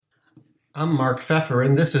I'm Mark Pfeffer,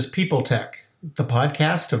 and this is People Tech, the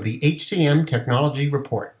podcast of the HCM Technology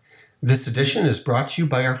Report. This edition is brought to you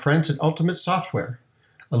by our friends at Ultimate Software.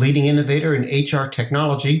 A leading innovator in HR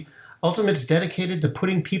technology, Ultimate's dedicated to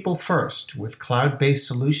putting people first with cloud-based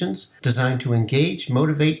solutions designed to engage,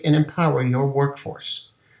 motivate, and empower your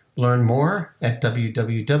workforce. Learn more at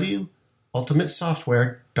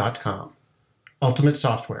www.ultimatesoftware.com. Ultimate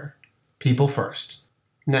Software. People first.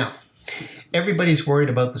 Now, everybody's worried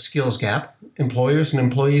about the skills gap, employers and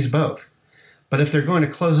employees both. But if they're going to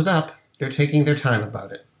close it up, they're taking their time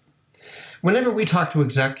about it. Whenever we talk to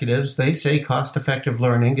executives, they say cost-effective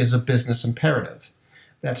learning is a business imperative.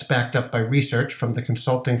 That's backed up by research from the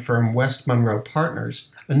consulting firm West Monroe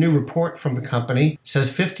Partners. A new report from the company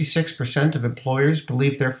says 56% of employers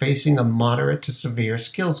believe they're facing a moderate to severe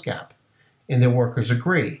skills gap, and their workers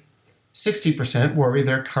agree. 60% worry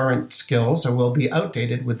their current skills will be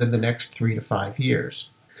outdated within the next 3 to 5 years.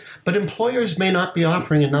 But employers may not be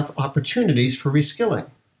offering enough opportunities for reskilling.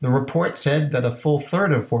 The report said that a full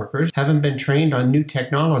third of workers haven't been trained on new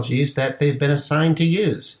technologies that they've been assigned to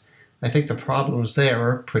use. I think the problems there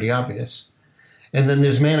are pretty obvious. And then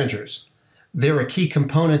there's managers. They're a key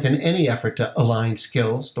component in any effort to align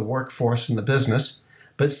skills, the workforce, and the business,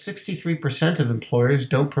 but 63% of employers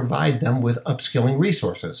don't provide them with upskilling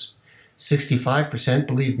resources. 65%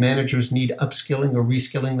 believe managers need upskilling or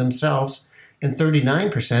reskilling themselves, and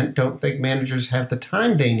 39% don't think managers have the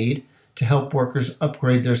time they need to help workers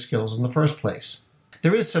upgrade their skills in the first place.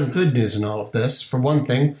 There is some good news in all of this. For one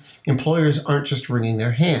thing, employers aren't just wringing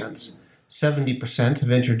their hands. 70%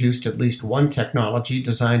 have introduced at least one technology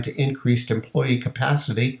designed to increase employee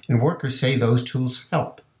capacity, and workers say those tools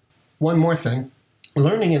help. One more thing,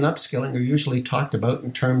 learning and upskilling are usually talked about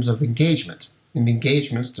in terms of engagement, and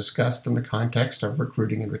engagements discussed in the context of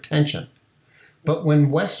recruiting and retention. But when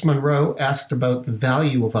West Monroe asked about the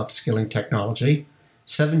value of upskilling technology,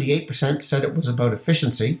 78% said it was about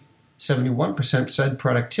efficiency, 71% said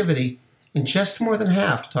productivity, and just more than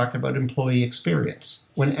half talked about employee experience.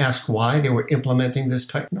 When asked why they were implementing this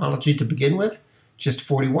technology to begin with, just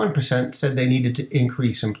 41% said they needed to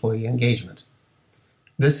increase employee engagement.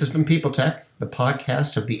 This has been People Tech, the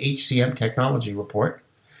podcast of the HCM Technology Report.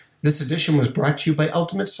 This edition was brought to you by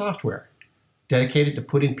Ultimate Software, dedicated to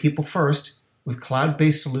putting people first with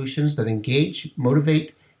cloud-based solutions that engage,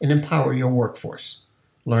 motivate, and empower your workforce.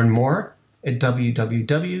 Learn more at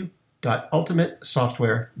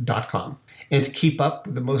www.ultimatesoftware.com. And to keep up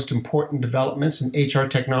with the most important developments in HR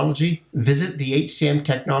technology, visit the HCM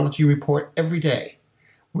Technology Report every day.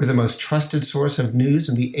 We're the most trusted source of news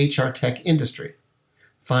in the HR tech industry.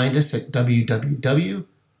 Find us at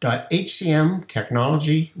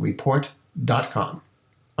www.hcmtechnologyreport.com.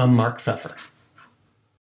 I'm Mark Pfeffer.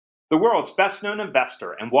 The world's best-known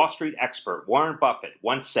investor and Wall Street expert Warren Buffett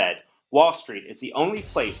once said, "Wall Street is the only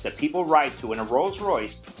place that people ride to in a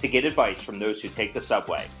Rolls-Royce to get advice from those who take the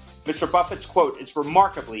subway." Mr. Buffett's quote is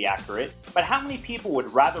remarkably accurate, but how many people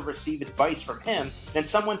would rather receive advice from him than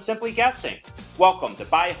someone simply guessing? Welcome to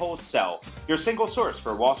Buy, Hold, Sell, your single source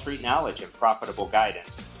for Wall Street knowledge and profitable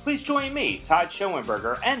guidance. Please join me, Todd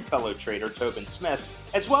Schoenberger, and fellow trader Tobin Smith,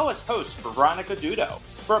 as well as host Veronica Dudo,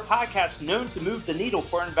 for a podcast known to move the needle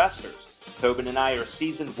for investors. Tobin and I are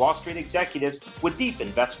seasoned Wall Street executives with deep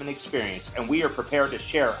investment experience, and we are prepared to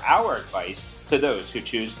share our advice to those who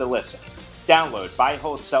choose to listen. Download Buy,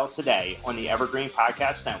 Hold, Sell today on the Evergreen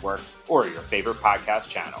Podcast Network or your favorite podcast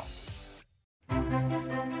channel.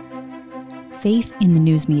 Faith in the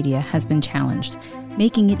news media has been challenged,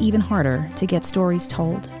 making it even harder to get stories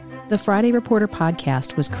told. The Friday Reporter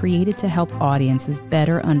podcast was created to help audiences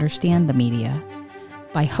better understand the media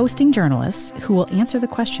by hosting journalists who will answer the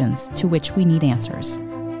questions to which we need answers.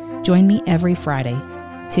 Join me every Friday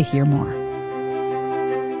to hear more.